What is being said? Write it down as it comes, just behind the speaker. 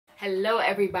Hello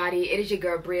everybody, it is your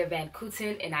girl Bria Van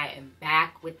Kooten and I am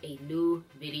back with a new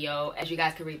video. As you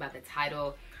guys can read by the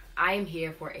title, I am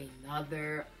here for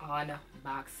another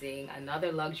unboxing,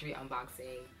 another luxury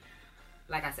unboxing.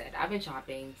 Like I said, I've been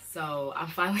shopping, so I'm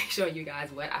finally showing you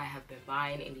guys what I have been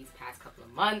buying in these past couple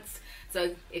of months.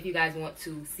 So if you guys want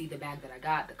to see the bag that I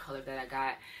got, the color that I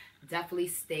got, definitely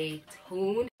stay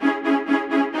tuned.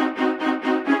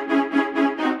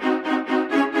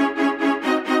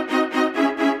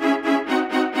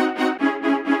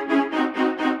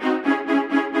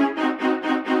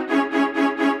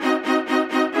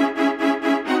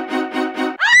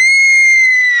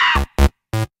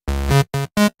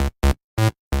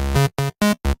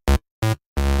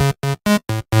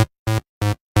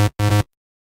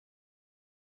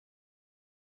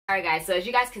 Alright guys, so as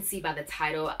you guys can see by the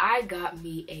title, I got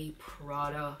me a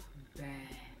Prada bag.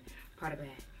 Prada bag,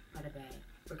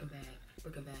 Birkin bag,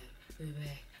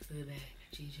 Louis bag,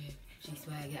 G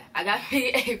swag, yeah. I got me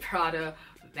a Prada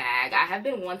bag. I have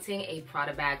been wanting a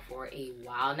Prada bag for a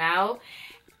while now,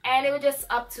 and it was just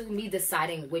up to me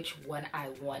deciding which one I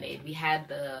wanted. We had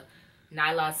the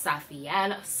nylon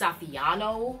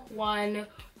Saffiano one,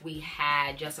 we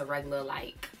had just a regular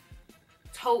like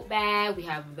tote bag, we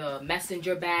have the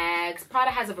messenger bags. Prada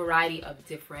has a variety of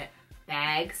different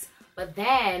bags, but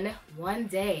then one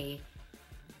day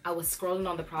I was scrolling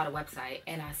on the Prada website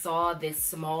and I saw this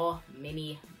small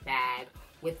mini bag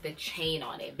with the chain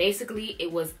on it. Basically it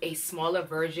was a smaller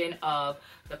version of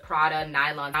the Prada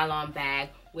nylon bag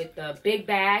with the big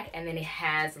bag, and then it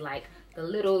has like the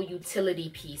little utility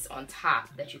piece on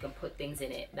top that you can put things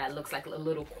in it that looks like a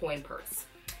little coin purse.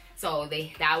 So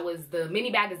that was the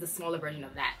mini bag, is the smaller version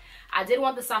of that. I did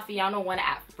want the Saffiano one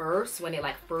at first when it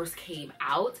like first came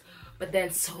out, but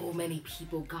then so many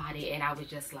people got it and I was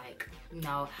just like,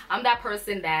 no. I'm that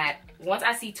person that once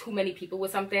I see too many people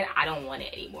with something, I don't want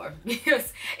it anymore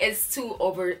because it's too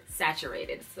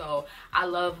oversaturated. So I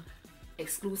love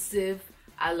exclusive.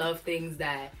 I love things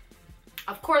that,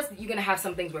 of course, you're gonna have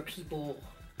some things where people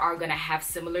are gonna have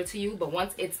similar to you, but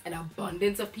once it's an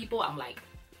abundance of people, I'm like,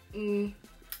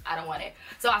 I don't want it.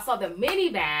 So I saw the mini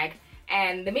bag,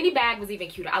 and the mini bag was even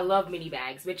cuter. I love mini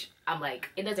bags, which I'm like,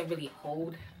 it doesn't really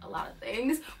hold a lot of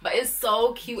things, but it's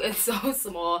so cute and so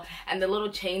small, and the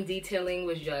little chain detailing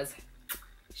was just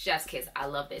chef's kiss. I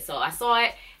loved it. So I saw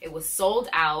it. It was sold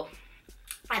out.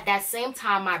 At that same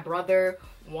time, my brother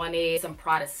wanted some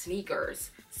Prada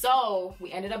sneakers. So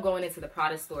we ended up going into the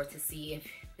Prada store to see if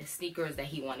the sneakers that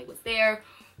he wanted was there.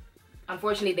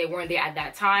 Unfortunately, they weren't there at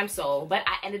that time, but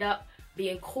I ended up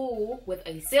being cool with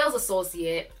a sales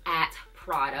associate at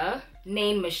Prada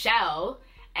named Michelle,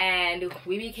 and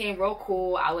we became real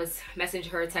cool. I was messaging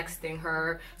her, texting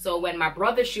her. So when my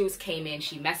brother's shoes came in,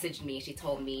 she messaged me, she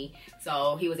told me,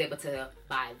 so he was able to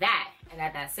buy that. And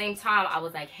at that same time, I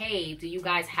was like, hey, do you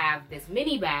guys have this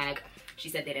mini bag? She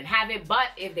said they didn't have it, but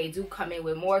if they do come in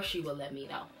with more, she will let me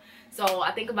know. So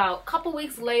I think about a couple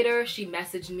weeks later, she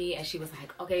messaged me and she was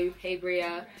like, okay, hey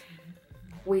Bria,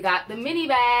 we got the mini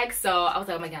bag. So I was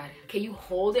like, oh my god, can you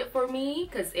hold it for me?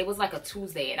 Because it was like a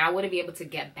Tuesday and I wouldn't be able to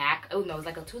get back. Oh no, it was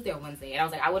like a Tuesday or Wednesday, and I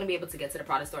was like, I wouldn't be able to get to the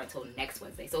Prada store until next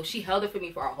Wednesday. So she held it for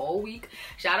me for a whole week.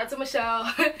 Shout out to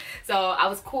Michelle. So I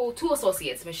was cool. Two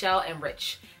associates, Michelle and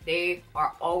Rich. They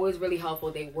are always really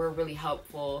helpful. They were really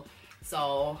helpful.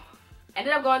 So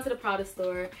ended up going to the Prada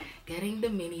store, getting the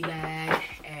mini bag,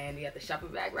 and we have the shopping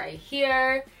bag right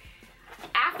here.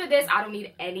 After this, I don't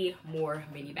need any more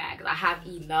mini bags. I have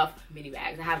enough mini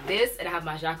bags. I have this, and I have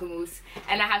my Jacquemus,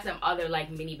 and I have some other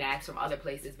like mini bags from other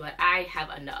places, but I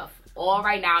have enough. All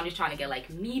right now, I'm just trying to get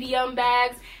like medium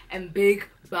bags and big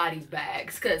body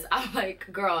bags, because I'm like,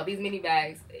 girl, these mini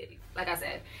bags, like I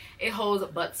said, it holds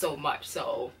but so much.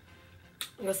 So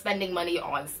you're spending money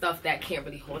on stuff that can't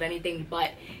really hold anything,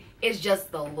 but it's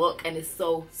just the look, and it's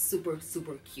so super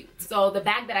cute. So the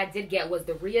bag that I did get was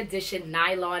the Re-Edition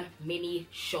nylon mini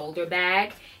shoulder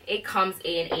bag. It comes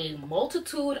in a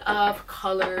multitude of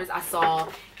colors. I saw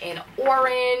an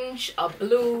orange, a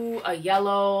blue, a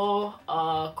yellow,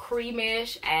 a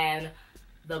creamish, and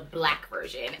the black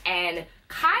version. And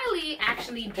Kylie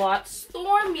actually bought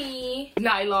Stormy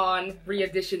nylon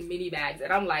Re-Edition mini bags,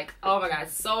 and I'm like, oh my god,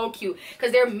 so cute,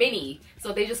 because they're mini,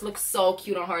 so they just look so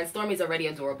cute on her. And Stormy's already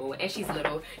adorable, and she's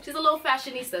little. She's a little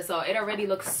fashionista, so it already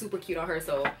looks super cute on her.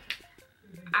 So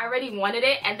I already wanted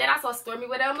it, and then I saw Stormy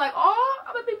with it. I'm like, oh,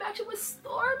 I'm gonna be matching with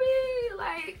Stormy,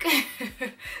 like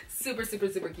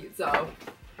super cute. So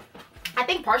I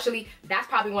think partially that's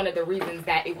probably one of the reasons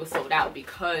that it was sold out,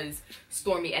 because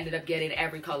Stormy ended up getting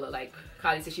every color. Like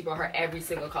Kylie said, she brought her every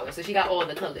single color, so she got all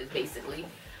the colors basically.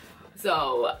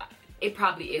 So it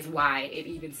probably is why it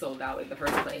even sold out in the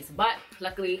first place. But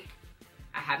luckily,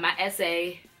 I have my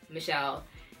SA, Michelle,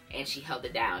 and she held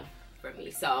it down for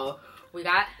me. So we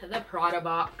got the Prada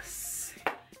box.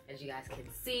 As you guys can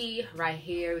see right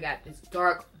here, we got this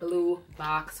dark blue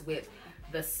box with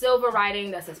the silver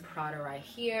writing that says Prada right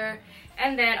here.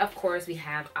 And then of course we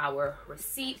have our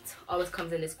receipt. Always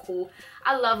comes in this cool.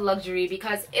 I love luxury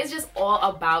because it's just all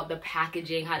about the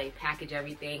packaging, how they package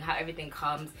everything, how everything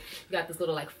comes. You got this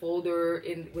little like folder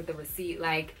in with the receipt.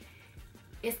 Like,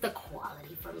 it's the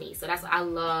quality for me. So that's what I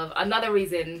love. Another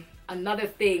reason, another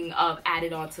thing of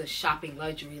added on to shopping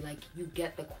luxury, like you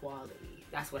get the quality.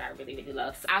 That's what I really, really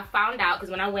love. So I found out,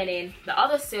 because when I went in, the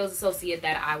other sales associate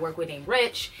that I work with named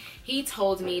Rich, he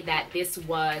told me that this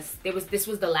was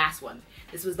the last one.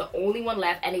 This was the only one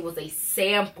left, and it was a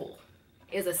sample.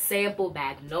 It was a sample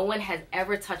bag. No one has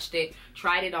ever touched it,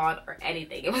 tried it on, or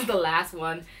anything. It was the last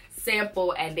one,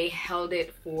 sample, and they held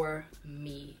it for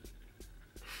me.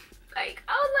 Like,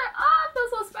 I was like, oh, I feel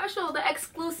so special. The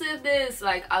exclusiveness,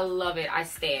 like, I love it. I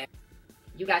stand.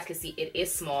 You guys can see it is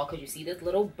small because you see this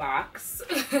little box.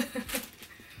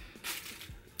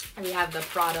 And we have the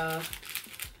Prada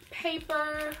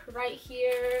paper right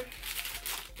here.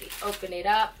 We open it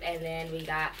up and then we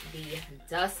got the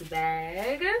dust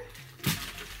bag.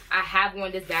 I have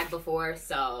worn this bag before,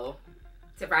 so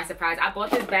surprise, surprise. I bought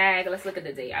this bag, let's look at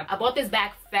the date. I bought this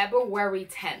bag February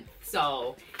 10th,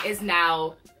 so it's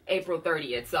now April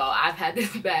 30th. So I've had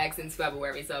this bag since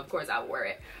February, so of course I wore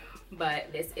it.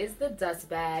 But this is the dust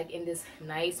bag in this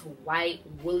nice white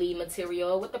woolly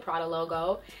material with the Prada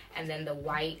logo. And then the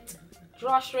white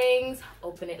drawstrings.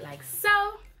 Open it like so.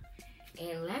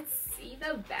 And let's see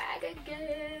the bag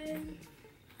again.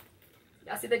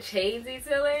 Y'all see the chain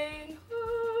detailing?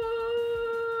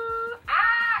 Ooh.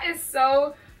 Ah, it's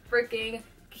so freaking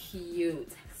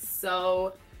cute.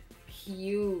 So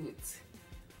cute.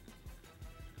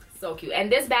 So cute.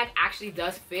 And this bag actually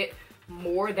does fit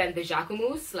more than the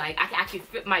Jacquemus. Like, I can actually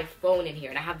fit my phone in here,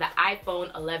 and I have the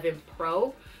iPhone 11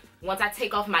 Pro. Once I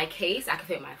take off my case, I can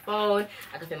fit my phone,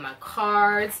 I can fit my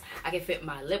cards, I can fit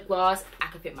my lip gloss, I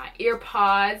can fit my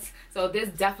earpods. So this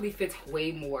definitely fits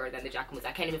way more than the Jacquemus.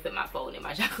 I can't even fit my phone in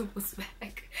my Jacquemus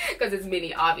bag because it's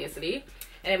mini, obviously.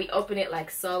 And then we open it like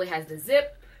so. It has the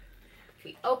zip.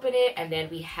 We open it, and then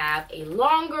we have a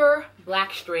longer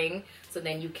black string, so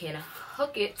then you can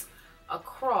hook it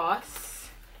across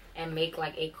and make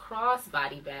like a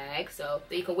crossbody bag. So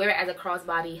you can wear it as a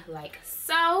crossbody like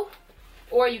so,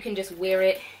 or you can just wear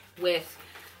it with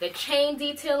the chain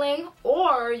detailing,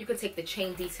 or you can take the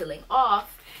chain detailing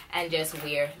off and just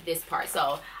wear this part.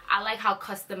 So I like how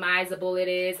customizable it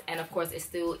is, and of course it's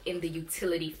still in the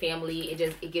utility family.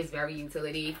 It gives very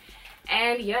utility.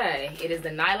 And yeah, it is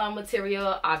the nylon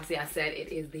material. Obviously I said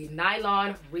it is the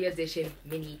Nylon Re-Edition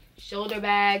mini shoulder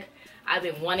bag. I've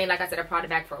been wanting, like I said, a Prada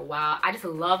bag for a while. I just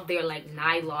love their like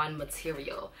nylon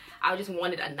material. I just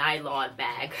wanted a nylon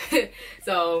bag.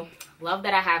 So love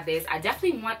that I have this. I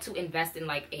definitely want to invest in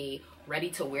like a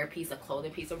ready-to-wear piece, a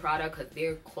clothing piece of Prada, because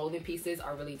their clothing pieces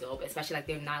are really dope, especially like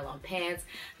their nylon pants,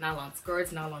 nylon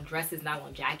skirts, nylon dresses,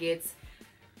 nylon jackets.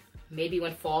 Maybe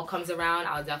when fall comes around,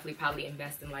 I'll definitely probably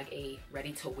invest in like a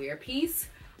ready-to-wear piece.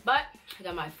 But I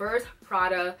got my first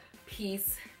Prada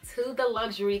piece to the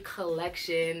luxury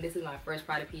collection. This is my first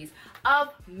Prada piece of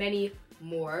many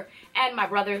more. And my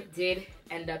brother did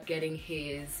end up getting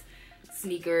his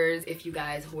sneakers. If you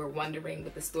guys were wondering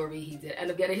with the story, he did end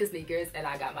up getting his sneakers and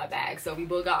I got my bag. So we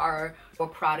both got our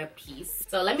Prada piece.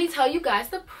 So let me tell you guys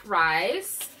the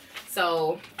price.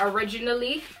 So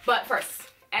originally, but first,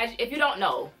 if you don't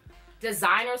know,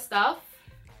 designer stuff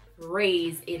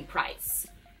raise in price.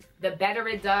 The better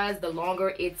it does, the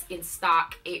longer it's in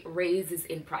stock, it raises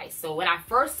in price. So when I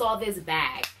first saw this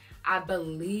bag, I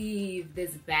believe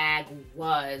this bag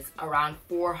was around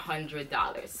 $400.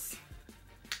 It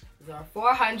was around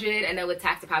 $400, and then with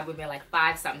tax it probably would have been like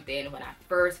 $5 something when I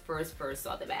first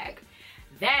saw the bag.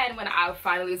 Then when I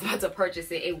finally was about to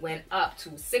purchase it, it went up to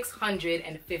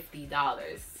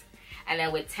 $650. And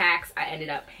then with tax, I ended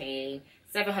up paying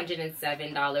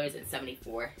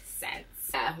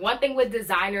 $707.74. One thing with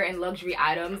designer and luxury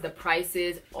items, the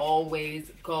prices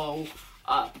always go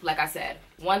up. Like I said,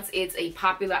 once it's a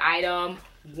popular item,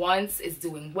 once it's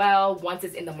doing well, once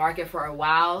it's in the market for a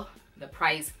while, the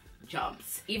price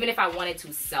jumps. Even if I wanted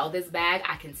to sell this bag,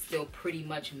 I can still pretty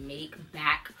much make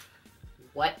back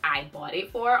what I bought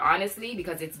it for, honestly,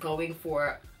 because it's going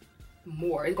for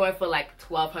more. It's going for like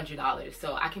 $1,200.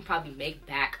 So I can probably make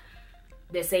back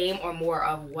the same or more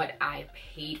of what I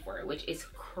paid for it, which is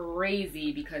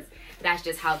crazy because that's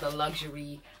just how the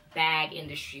luxury bag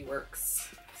industry works.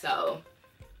 So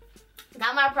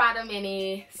got my Prada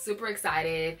mini, super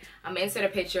excited. I'm gonna insert a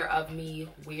picture of me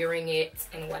wearing it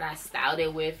and what I styled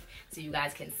it with so you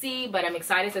guys can see, but I'm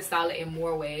excited to style it in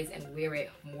more ways and wear it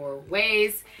more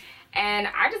ways. And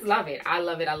I just love it. I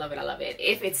love it, I love it, I love it.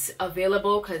 If it's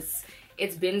available, because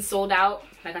it's been sold out.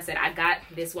 Like I said, I got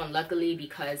this one luckily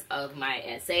because of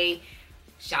my SA.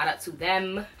 Shout out to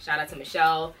them, shout out to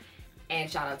Michelle, and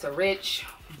shout out to Rich,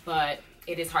 but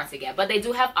it is hard to get. But they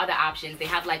do have other options. They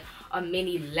have like a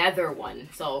mini leather one.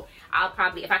 So I'll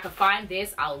probably, if I can find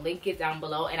this, I'll link it down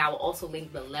below, and I will also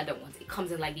link the leather ones. It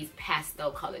comes in like these pastel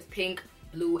colors, pink,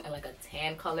 blue, and like a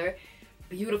tan color.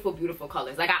 Beautiful, beautiful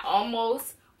colors. Like I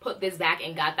almost put this back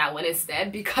and got that one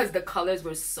instead because the colors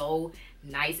were so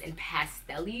nice and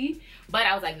pastel-y, but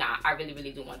I was like, nah, I really,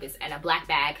 really do want this. And a black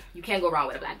bag, you can't go wrong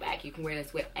with a black bag. You can wear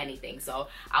this with anything. So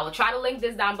I will try to link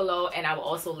this down below, and I will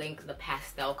also link the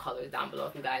pastel colors down below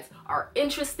if you guys are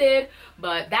interested.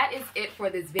 But that is it for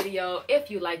this video.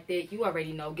 If you liked it, you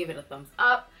already know, give it a thumbs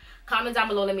up. Comment down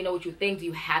below, let me know what you think. Do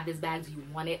you have this bag? Do you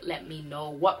want it? Let me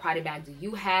know. What Prada bag do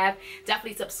you have?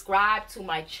 Definitely subscribe to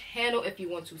my channel if you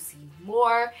want to see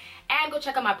more, and go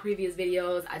check out my previous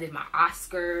videos. I did my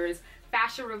Oscars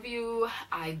fashion review,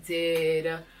 I did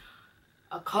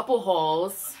a couple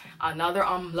hauls, another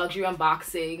luxury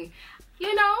unboxing.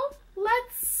 You know,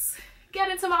 let's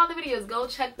get into my other videos. Go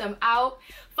check them out.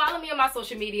 Follow me on my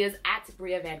social medias at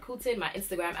Bria Van Kooten, my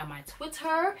Instagram and my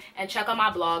Twitter, and check out my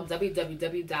blog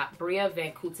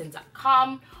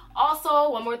www.briavankooten.com.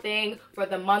 Also, one more thing, for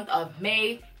the month of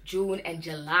May, June, and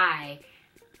July,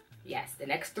 yes, the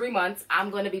next 3 months,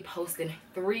 I'm going to be posting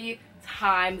 3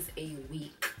 times a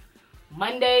week.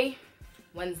 Monday,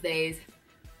 Wednesdays,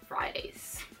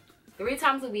 Fridays. 3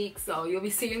 times a week, so you'll be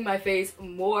seeing my face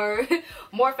more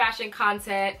fashion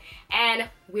content, and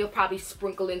we'll probably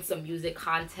sprinkle in some music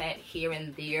content here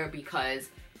and there because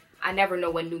I never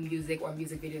know when new music or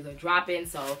music videos are dropping.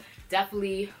 So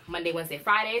definitely Monday, Wednesday,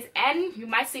 Fridays, and you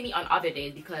might see me on other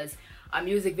days because a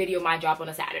music video might drop on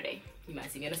a Saturday. You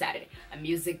might see me on a Saturday. A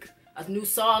new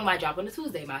song might drop on a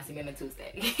Tuesday. You might see me on a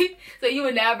Tuesday. So you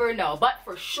would never know. But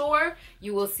for sure,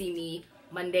 you will see me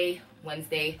Monday,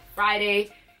 Wednesday,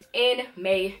 Friday in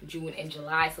May, June, and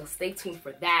July. So stay tuned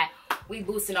for that. We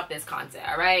boosting up this content,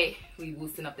 all right? We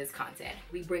boosting up this content.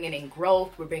 We bringing in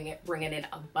growth. We're bringing in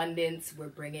abundance. We're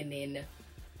bringing in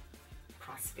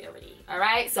prosperity, all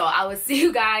right? So I will see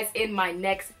you guys in my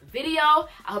next video.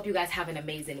 I hope you guys have an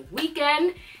amazing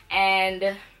weekend,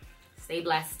 and stay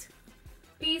blessed.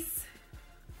 Peace,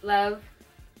 love,